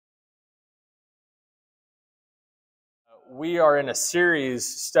We are in a series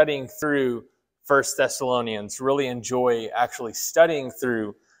studying through First Thessalonians. Really enjoy actually studying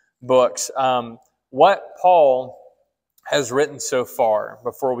through books. What Paul has written so far,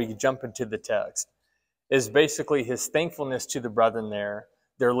 before we jump into the text, is basically his thankfulness to the brethren there,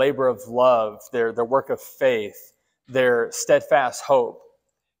 their labor of love, their work of faith, their steadfast hope.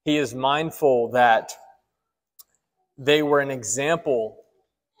 He is mindful that they were an example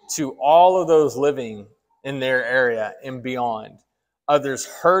to all of those living in their area and beyond. Others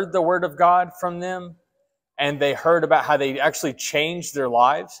heard the word of God from them, and they heard about how they actually changed their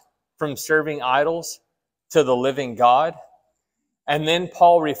lives from serving idols to the living God. And then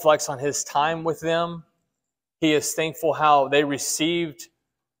Paul reflects on his time with them. He is thankful how they received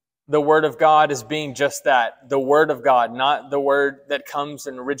the word of God as being just that, the word of God, not the word that comes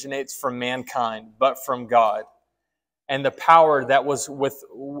and originates from mankind, but from God. And the power that was with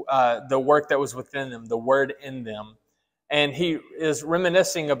the work that was within them, the word in them. And he is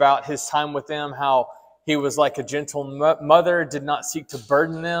reminiscing about his time with them, how he was like a gentle mother, did not seek to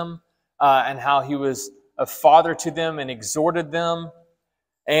burden them, and how he was a father to them and exhorted them,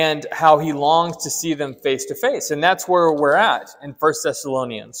 and how he longs to see them face to face. And that's where we're at in 1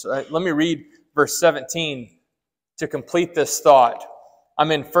 Thessalonians. Let me read verse 17 to complete this thought. I'm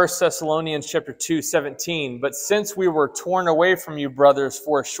in 1 Thessalonians chapter 2, 17. But since we were torn away from you, brothers,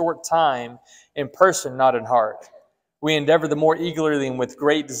 for a short time, in person, not in heart, we endeavor the more eagerly and with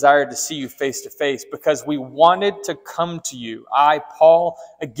great desire to see you face to face, because we wanted to come to you, I, Paul,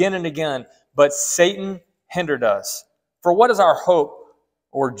 again and again, but Satan hindered us. For what is our hope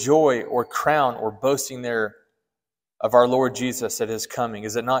or joy or crown or boasting there of our Lord Jesus at his coming?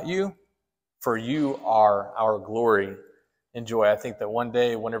 Is it not you? For you are our glory and joy. I think that one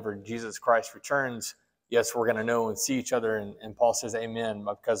day, whenever Jesus Christ returns, yes, we're going to know and see each other. And Paul says, amen.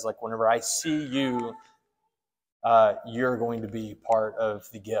 Because like whenever I see you, you're going to be part of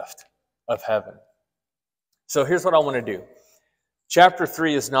the gift of heaven. So here's what I want to do. Chapter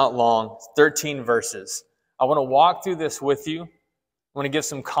 3 is not long, 13 verses. I want to walk through this with you. I want to give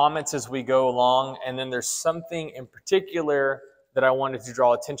some comments as we go along. And then there's something in particular that I wanted to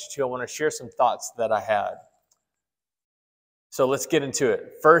draw attention to. I want to share some thoughts that I had. So let's get into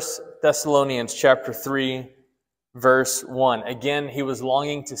it. 1 Thessalonians chapter 3, verse 1. Again, he was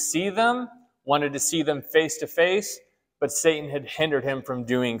longing to see them, wanted to see them face to face, but Satan had hindered him from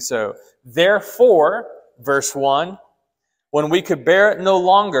doing so. Therefore, verse 1, when we could bear it no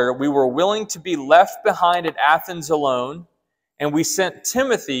longer, we were willing to be left behind at Athens alone, and we sent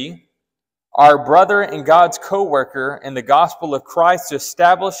Timothy, our brother and God's co-worker in the gospel of Christ, to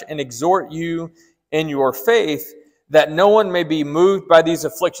establish and exhort you in your faith, that no one may be moved by these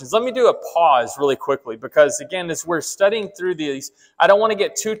afflictions. Let me do a pause really quickly, because again, as we're studying through these, I don't want to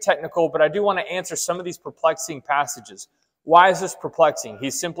get too technical, but I do want to answer some of these perplexing passages. Why is this perplexing?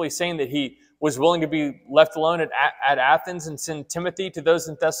 He's simply saying that he was willing to be left alone at Athens and send Timothy to those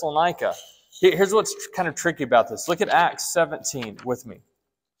in Thessalonica. Here's what's kind of tricky about this. Look at Acts 17 with me.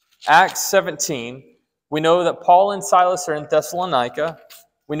 Acts 17, we know that Paul and Silas are in Thessalonica.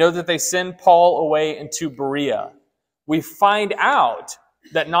 We know that they send Paul away into Berea. We find out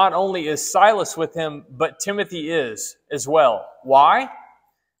that not only is Silas with him, but Timothy is as well. Why?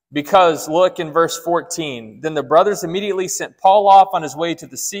 Because look in verse 14. Then the brothers immediately sent Paul off on his way to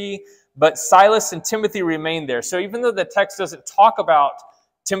the sea, but Silas and Timothy remained there. So even though the text doesn't talk about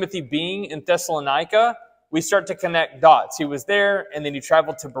Timothy being in Thessalonica, we start to connect dots. He was there, and then he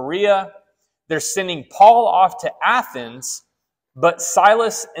traveled to Berea. They're sending Paul off to Athens, but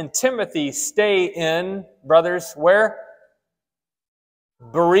Silas and Timothy stay in, brothers, where?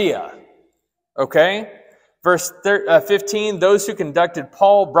 Berea. Okay? Verse 15, those who conducted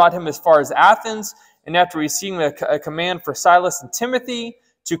Paul brought him as far as Athens, and after receiving a command for Silas and Timothy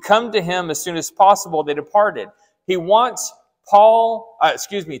to come to him as soon as possible, they departed. He wants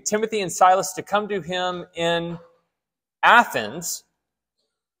Timothy and Silas to come to him in Athens.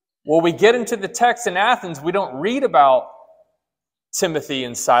 Well, we get into the text in Athens, we don't read about Timothy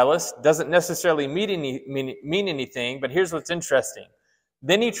and Silas. Doesn't necessarily mean anything, but here's what's interesting.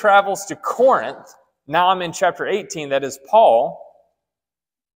 Then he travels to Corinth. Now I'm in chapter 18, that is Paul.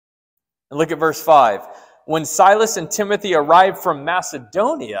 And look at verse 5. When Silas and Timothy arrived from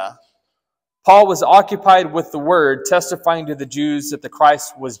Macedonia, Paul was occupied with the word, testifying to the Jews that the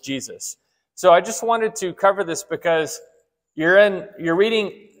Christ was Jesus. So I just wanted to cover this because you're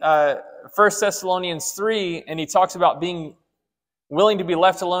reading 1 Thessalonians 3, and he talks about being willing to be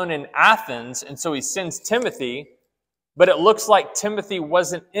left alone in Athens, and so he sends Timothy, but it looks like Timothy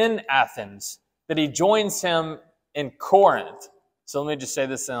wasn't in Athens, that he joins him in Corinth. So let me just say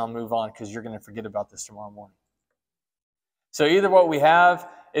this and I'll move on, because you're going to forget about this tomorrow morning. So either what we have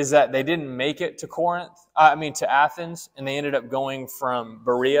is that they didn't make it to to Athens, and they ended up going from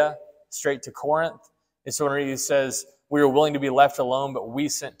Berea straight to Corinth. And so when he says, we were willing to be left alone, but we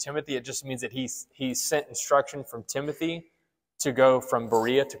sent Timothy, it just means that he sent instruction from Timothy to go from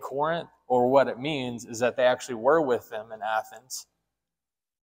Berea to Corinth, or what it means is that they actually were with them in Athens.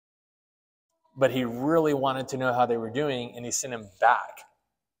 But he really wanted to know how they were doing, and he sent him back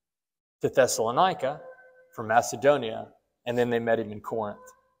to Thessalonica from Macedonia, and then they met him in Corinth.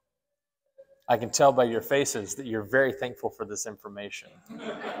 I can tell by your faces that you're very thankful for this information.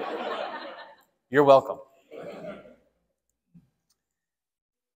 You're welcome.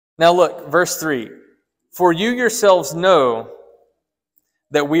 Now look, verse 3. For you yourselves know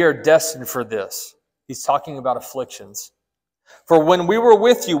that we are destined for this. He's talking about afflictions. For when we were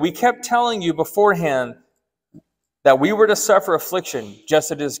with you, we kept telling you beforehand that we were to suffer affliction,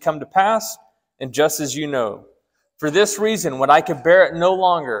 just as it has come to pass, and just as you know. For this reason, when I could bear it no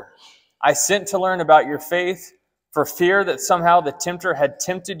longer, I sent to learn about your faith, for fear that somehow the tempter had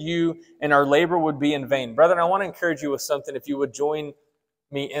tempted you and our labor would be in vain. Brethren, I want to encourage you with something, if you would join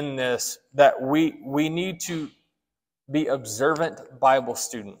me in this, that we need to be observant Bible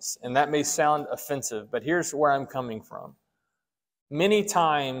students. And that may sound offensive, but here's where I'm coming from. Many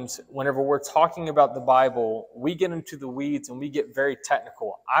times, whenever we're talking about the Bible, we get into the weeds and we get very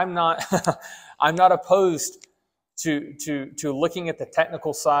technical. I'm not opposed to looking at the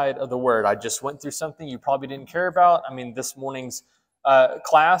technical side of the word. I just went through something you probably didn't care about. I mean, this morning's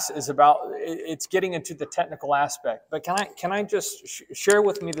class is about, it's getting into the technical aspect. But can I just share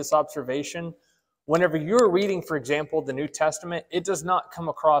with me this observation? Whenever you're reading, for example, the New Testament, it does not come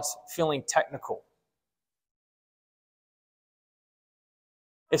across feeling technical.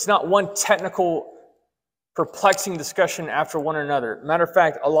 It's not one technical, perplexing discussion after one another. Matter of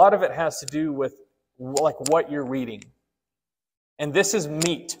fact, a lot of it has to do with like what you're reading. And this is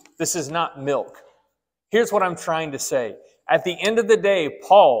meat. This is not milk. Here's what I'm trying to say. At the end of the day,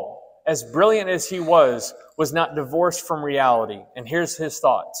 Paul, as brilliant as he was not divorced from reality. And here's his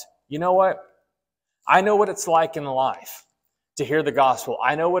thoughts. You know what? I know what it's like in life to hear the gospel.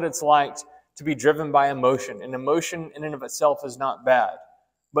 I know what it's like to be driven by emotion. And emotion in and of itself is not bad.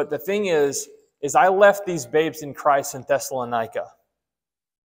 But the thing is I left these babes in Christ in Thessalonica.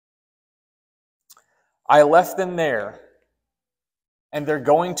 I left them there, and they're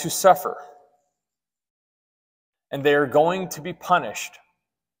going to suffer. And they are going to be punished.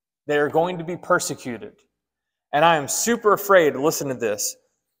 They are going to be persecuted. And I am super afraid. Listen to this.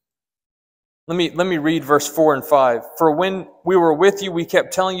 Let me read verse 4 and 5. For when we were with you, we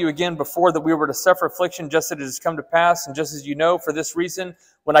kept telling you again before that we were to suffer affliction, just as it has come to pass, and just as you know. For this reason,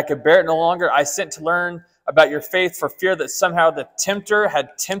 when I could bear it no longer, I sent to learn about your faith, for fear that somehow the tempter had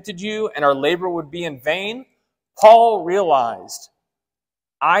tempted you and our labor would be in vain. Paul realized,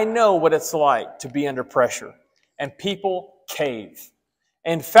 I know what it's like to be under pressure, and people cave.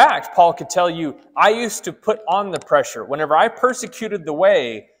 In fact, Paul could tell you, I used to put on the pressure. Whenever I persecuted the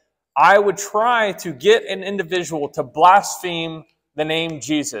way, I would try to get an individual to blaspheme the name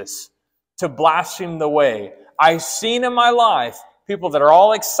Jesus, to blaspheme the way. I've seen in my life people that are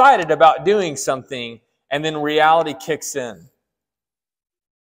all excited about doing something, and then reality kicks in.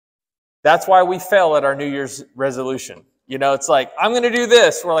 That's why we fail at our New Year's resolution. You know, it's like, I'm going to do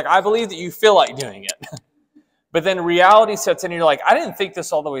this. We're like, I believe that you feel like doing it. But then reality sets in and you're like, I didn't think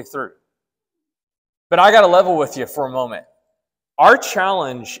this all the way through. But I got to level with you for a moment. Our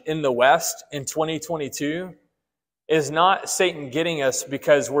challenge in the West in 2022 is not Satan getting us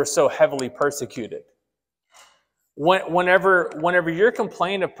because we're so heavily persecuted. Whenever your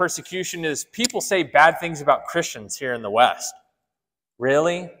complaint of persecution is people say bad things about Christians here in the West.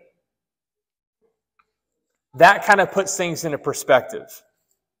 Really? That kind of puts things into perspective.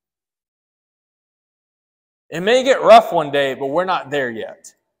 It may get rough one day, but we're not there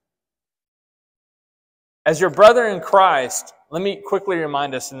yet. As your brother in Christ, let me quickly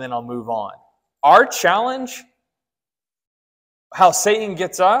remind us and then I'll move on. Our challenge, how Satan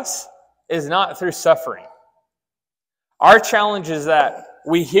gets us, is not through suffering. Our challenge is that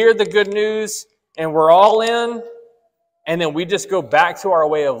we hear the good news and we're all in, and then we just go back to our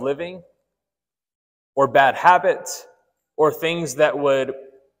way of living, or bad habits, or things that would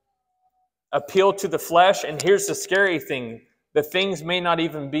appeal to the flesh. And here's the scary thing. The things may not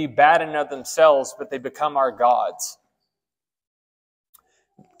even be bad in and of themselves, but they become our gods.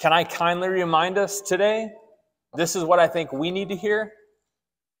 Can I kindly remind us today, this is what I think we need to hear?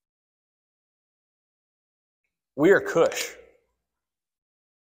 We are Cush.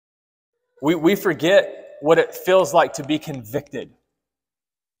 We forget what it feels like to be convicted.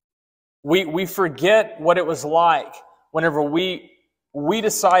 We forget what it was like whenever we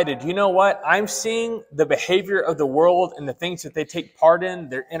decided, you know what, I'm seeing the behavior of the world and the things that they take part in,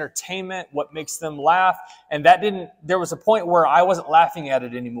 their entertainment, what makes them laugh, and there was a point where I wasn't laughing at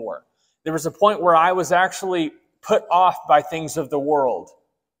it anymore. There was a point where I was actually put off by things of the world.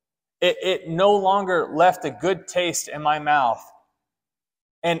 It no longer left a good taste in my mouth.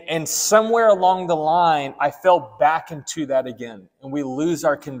 And somewhere along the line, I fell back into that again, and we lose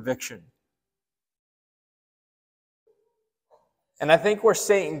our conviction. And I think where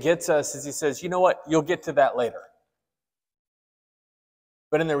Satan gets us is he says, you know what, you'll get to that later.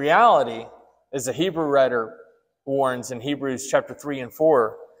 But in the reality, as the Hebrew writer warns in Hebrews chapter 3 and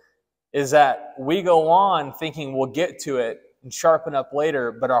 4, is that we go on thinking we'll get to it and sharpen up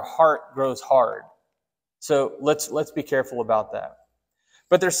later, but our heart grows hard. So let's be careful about that.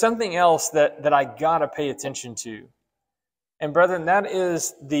 But there's something else that I gotta pay attention to. And brethren, that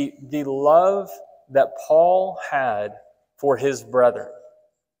is the love that Paul had for his brethren.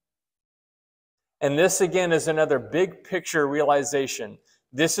 And this again is another big picture realization.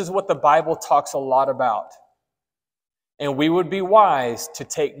 This is what the Bible talks a lot about. And we would be wise to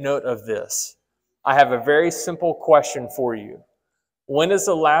take note of this. I have a very simple question for you. When is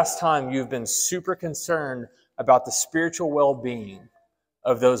the last time you've been super concerned about the spiritual well-being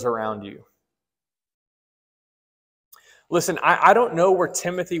of those around you? Listen, I don't know where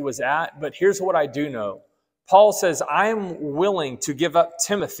Timothy was at, but here's what I do know. Paul says, I'm willing to give up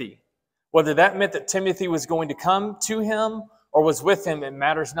Timothy. Whether that meant that Timothy was going to come to him or was with him, it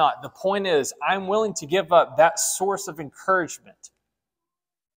matters not. The point is, I'm willing to give up that source of encouragement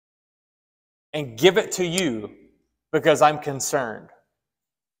and give it to you because I'm concerned.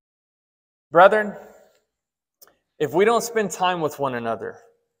 Brethren, if we don't spend time with one another,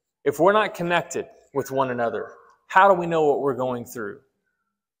 if we're not connected with one another, how do we know what we're going through?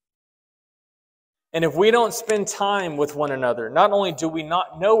 And if we don't spend time with one another, not only do we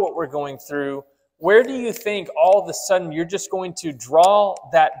not know what we're going through, where do you think all of a sudden you're just going to draw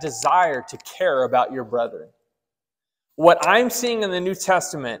that desire to care about your brethren? What I'm seeing in the New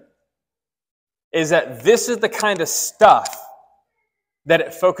Testament is that this is the kind of stuff that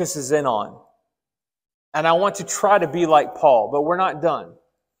it focuses in on. And I want to try to be like Paul, but we're not done.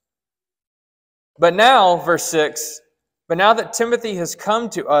 But now, verse 6, but now that Timothy has come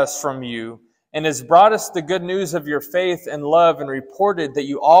to us from you and has brought us the good news of your faith and love and reported that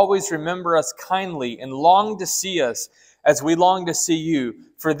you always remember us kindly and long to see us as we long to see you.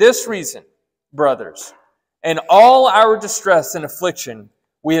 For this reason, brothers, in all our distress and affliction,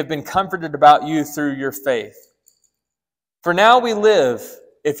 we have been comforted about you through your faith. For now we live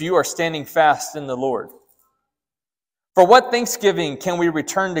if you are standing fast in the Lord. For what thanksgiving can we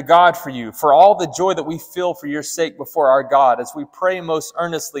return to God for you, for all the joy that we feel for your sake before our God, as we pray most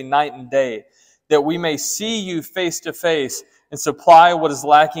earnestly night and day, that we may see you face to face and supply what is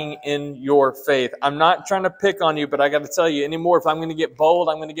lacking in your faith. I'm not trying to pick on you, but I got to tell you anymore, if I'm going to get bold,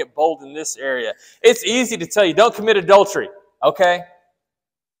 I'm going to get bold in this area. It's easy to tell you, don't commit adultery, okay?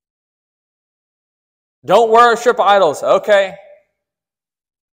 Don't worship idols, okay?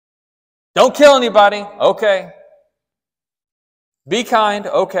 Don't kill anybody, okay? Be kind,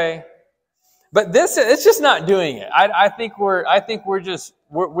 okay. But this, it's just not doing it. I think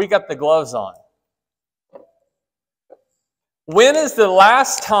we got the gloves on. When is the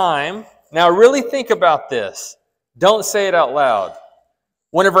last time, now really think about this. Don't say it out loud.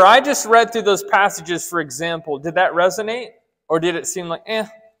 Whenever I just read through those passages, for example, did that resonate? Or did it seem like,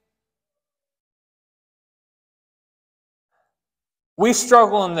 We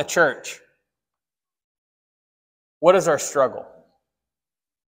struggle in the church. What is our struggle?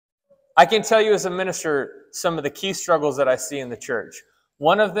 I can tell you as a minister some of the key struggles that I see in the church.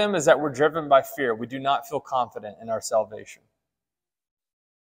 One of them is that we're driven by fear. We do not feel confident in our salvation.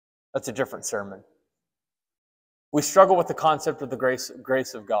 That's a different sermon. We struggle with the concept of the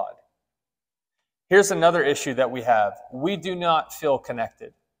grace of God. Here's another issue that we have. We do not feel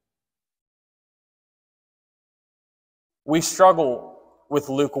connected. We struggle with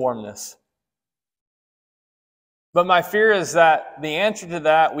lukewarmness. But my fear is that the answer to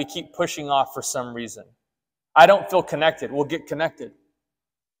that we keep pushing off for some reason. I don't feel connected. We'll get connected.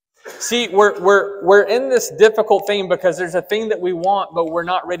 See, we're in this difficult thing because there's a thing that we want, but we're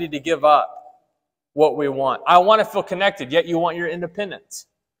not ready to give up what we want. I want to feel connected, yet you want your independence.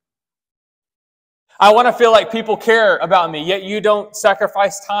 I want to feel like people care about me, yet you don't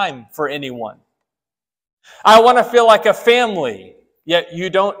sacrifice time for anyone. I want to feel like a family, yet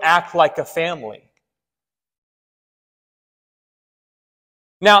you don't act like a family.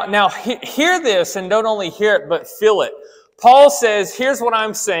 Now, hear this and don't only hear it, but feel it. Paul says, here's what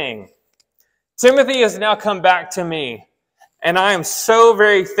I'm saying. Timothy has now come back to me, and I am so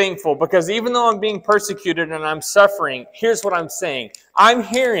very thankful because even though I'm being persecuted and I'm suffering, here's what I'm saying. I'm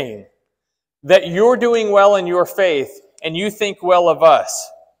hearing that you're doing well in your faith and you think well of us.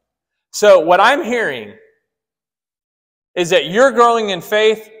 So what I'm hearing is that you're growing in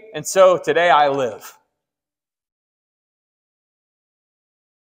faith, and so today I live.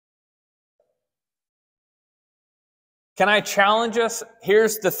 Can I challenge us?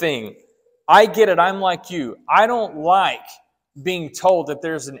 Here's the thing. I get it. I'm like you. I don't like being told that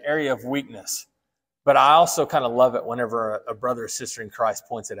there's an area of weakness, but I also kind of love it whenever a brother or sister in Christ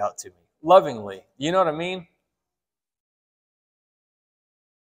points it out to me. Lovingly. You know what I mean?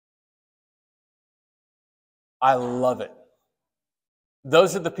 I love it.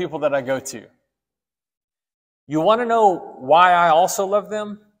 Those are the people that I go to. You want to know why I also love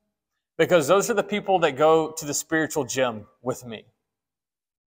them? Because those are the people that go to the spiritual gym with me.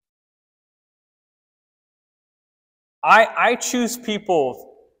 I choose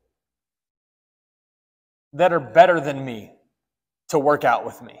people that are better than me to work out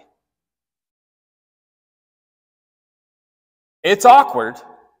with me. It's awkward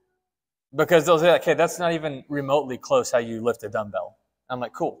because they'll say, okay, that's not even remotely close how you lift a dumbbell. I'm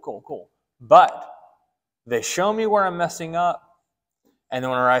like, cool. But they show me where I'm messing up. And then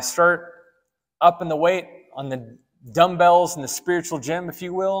when I start up in the weight on the dumbbells in the spiritual gym, if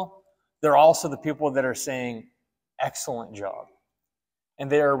you will, they're also the people that are saying, excellent job. And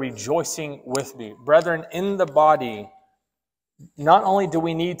they are rejoicing with me. Brethren, in the body, not only do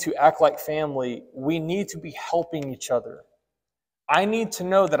we need to act like family, we need to be helping each other. I need to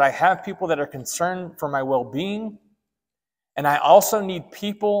know that I have people that are concerned for my well-being, and I also need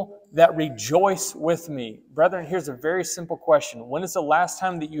people that rejoice with me. Brethren, here's a very simple question. When is the last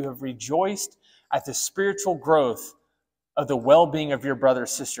time that you have rejoiced at the spiritual growth of the well-being of your brother or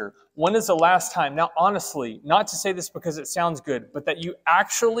sister? When is the last time, now honestly, not to say this because it sounds good, but that you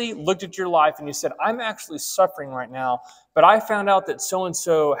actually looked at your life and you said, I'm actually suffering right now, but I found out that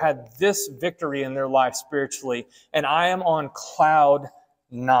so-and-so had this victory in their life spiritually, and I am on cloud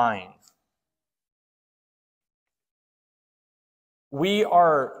 9. We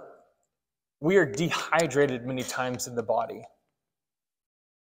are dehydrated many times in the body.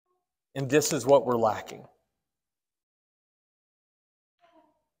 And this is what we're lacking.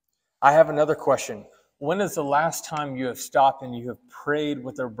 I have another question. When is the last time you have stopped and you have prayed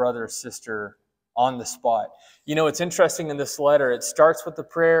with a brother or sister on the spot? You know, it's interesting in this letter. It starts with the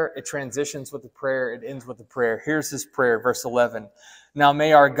prayer, it transitions with the prayer, it ends with the prayer. Here's his prayer, verse 11. Now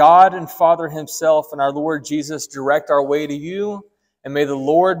may our God and Father himself and our Lord Jesus direct our way to you, and may the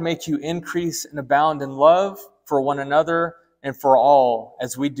Lord make you increase and abound in love for one another and for all,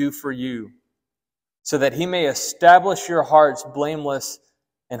 as we do for you, so that he may establish your hearts blameless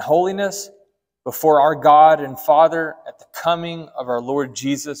in holiness before our God and Father at the coming of our Lord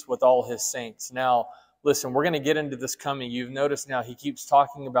Jesus with all his saints. Now, listen, we're going to get into this coming. You've noticed now he keeps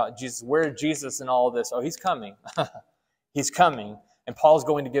talking about Jesus. Where is Jesus in all of this? Oh, he's coming. He's coming. And Paul's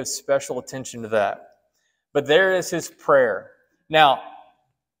going to give special attention to that. But there is his prayer. Now,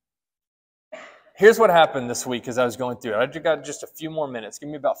 here's what happened this week as I was going through it. I just got just a few more minutes. Give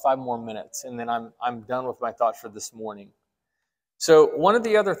me about 5 more minutes, and then I'm done with my thoughts for this morning. So one of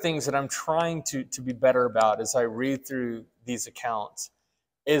the other things that I'm trying to be better about as I read through these accounts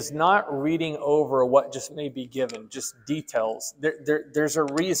is not reading over what just may be given, just details. There's a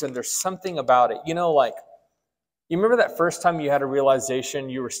reason. There's something about it. You know, like, you remember that first time you had a realization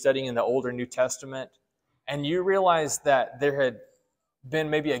you were studying in the Old or New Testament, and you realized that there had been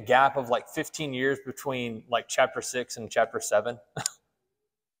maybe a gap of like 15 years between like chapter 6 and chapter 7?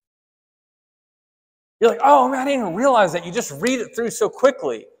 You're like, oh man, I didn't even realize that. You just read it through so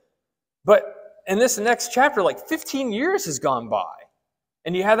quickly. But in this next chapter, like 15 years has gone by.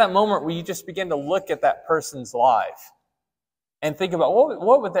 And you have that moment where you just begin to look at that person's life and think about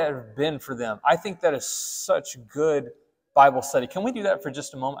what would that have been for them. I think that is such good Bible study. Can we do that for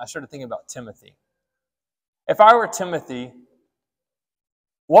just a moment? I started thinking about Timothy. If I were Timothy,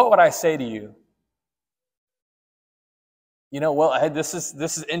 what would I say to you? You know, well, this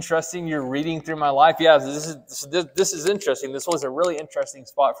is interesting. You're reading through my life. Yeah, this is interesting. This was a really interesting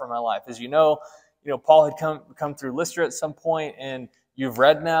spot for my life. As you know, Paul had come through Lystra at some point, and you've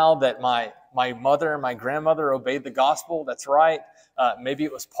read now that my mother and my grandmother obeyed the gospel. That's right. Maybe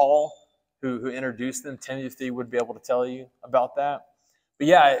it was Paul who introduced them. Timothy would be able to tell you about that. But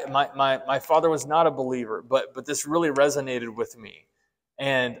yeah, my father was not a believer, but this really resonated with me,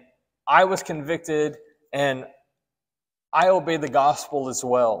 and I was convicted, and I obey the gospel as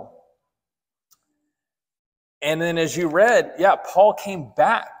well. And then as you read, yeah, Paul came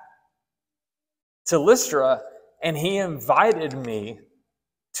back to Lystra, and he invited me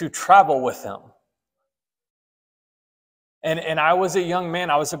to travel with him. And I was a young man.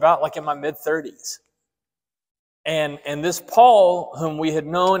 I was about like in my mid-30s. And this Paul, whom we had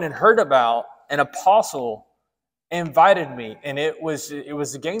known and heard about, an apostle, invited me. And it was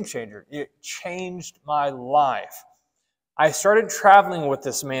a game changer. It changed my life. I started traveling with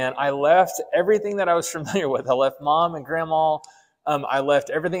this man. I left everything that I was familiar with. I left mom and grandma. I left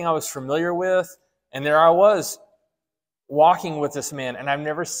everything I was familiar with. And there I was walking with this man. And I've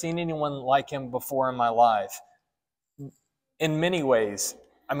never seen anyone like him before in my life. In many ways,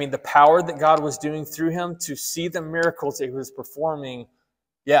 I mean, the power that God was doing through him, to see the miracles that he was performing,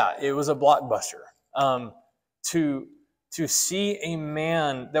 yeah, it was a blockbuster. To see a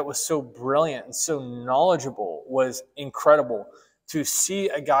man that was so brilliant and so knowledgeable was incredible. To see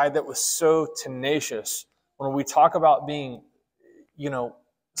a guy that was so tenacious, when we talk about being,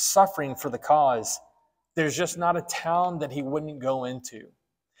 suffering for the cause, there's just not a town that he wouldn't go into.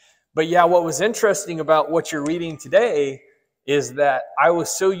 But yeah, what was interesting about what you're reading today is that I was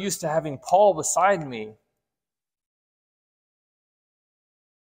so used to having Paul beside me,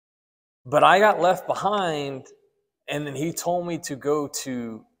 but I got left behind, and then he told me to go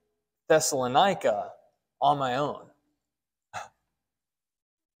to Thessalonica on my own.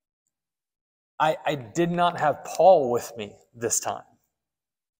 I did not have Paul with me this time.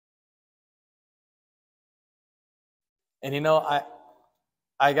 And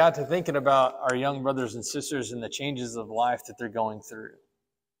I got to thinking about our young brothers and sisters and the changes of life that they're going through.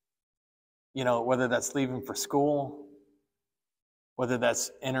 Whether that's leaving for school, whether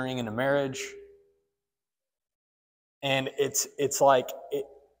that's entering into marriage. And it's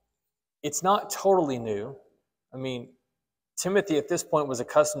not totally new. I mean, Timothy at this point was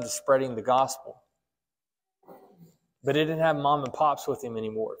accustomed to spreading the gospel. But he didn't have mom and pops with him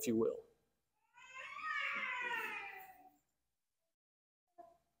anymore, if you will.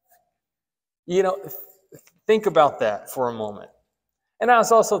 Think about that for a moment. And I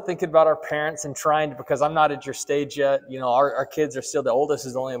was also thinking about our parents and trying to, because I'm not at your stage yet, our kids are still, the oldest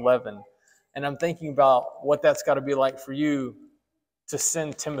is only 11. And I'm thinking about what that's got to be like for you to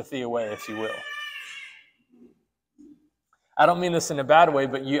send Timothy away, if you will. I don't mean this in a bad way,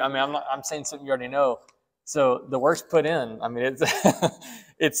 but I'm saying something you already know. So the work's put in. I mean,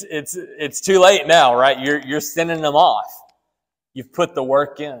 it's too late now, right? You're sending them off. You've put the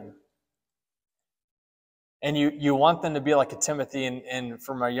work in. And you want them to be like a Timothy. And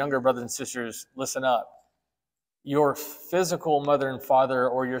for my younger brothers and sisters, listen up. Your physical mother and father,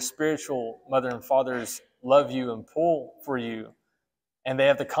 or your spiritual mother and fathers, love you and pull for you. And they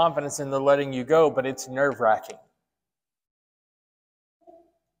have the confidence in the letting you go, but it's nerve-wracking.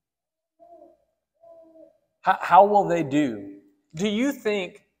 How will they do? Do you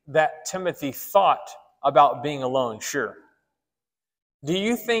think that Timothy thought about being alone? Sure. Do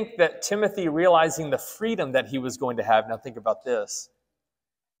you think that Timothy, realizing the freedom that he was going to have, now think about this,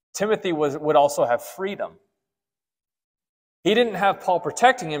 Timothy would also have freedom. He didn't have Paul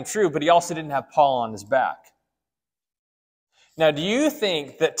protecting him, true, but he also didn't have Paul on his back. Now, do you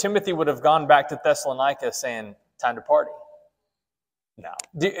think that Timothy would have gone back to Thessalonica saying, time to party? No.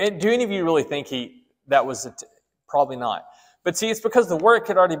 Do any of you really think that was probably not? But see, it's because the work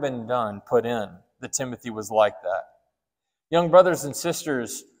had already been done, put in, that Timothy was like that. Young brothers and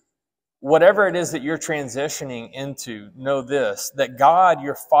sisters, whatever it is that you're transitioning into, know this, that God,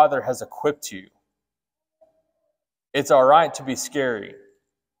 your Father, has equipped you. It's all right to be scary.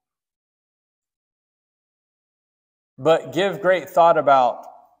 But give great thought about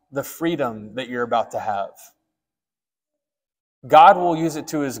the freedom that you're about to have. God will use it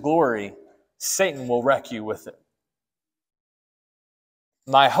to his glory. Satan will wreck you with it.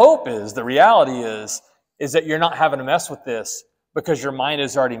 My hope is, the reality is that you're not having to mess with this because your mind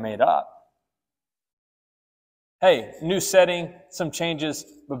is already made up. Hey, new setting, some changes,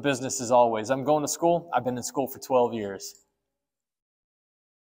 but business as always. I'm going to school. I've been in school for 12 years.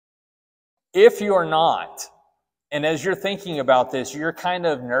 If you are not, and as you're thinking about this, you're kind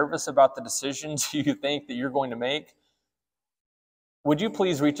of nervous about the decisions you think that you're going to make, would you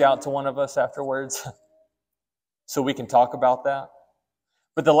please reach out to one of us afterwards so we can talk about that?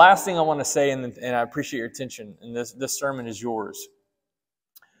 But the last thing I want to say, and I appreciate your attention, and this sermon is yours.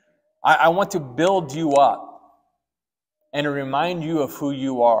 I want to build you up and remind you of who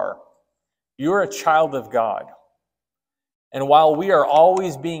you are. You're a child of God. And while we are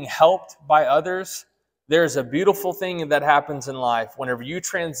always being helped by others, there's a beautiful thing that happens in life whenever you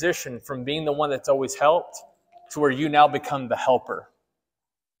transition from being the one that's always helped to where you now become the helper.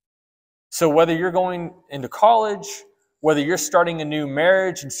 So whether you're going into college, whether you're starting a new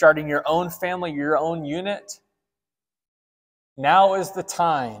marriage and starting your own family, your own unit, now is the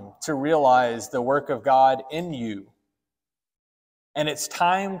time to realize the work of God in you. And it's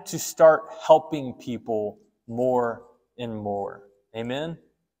time to start helping people more and more. Amen?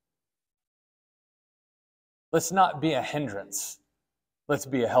 Let's not be a hindrance. Let's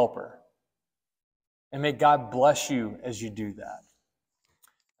be a helper. And may God bless you as you do that.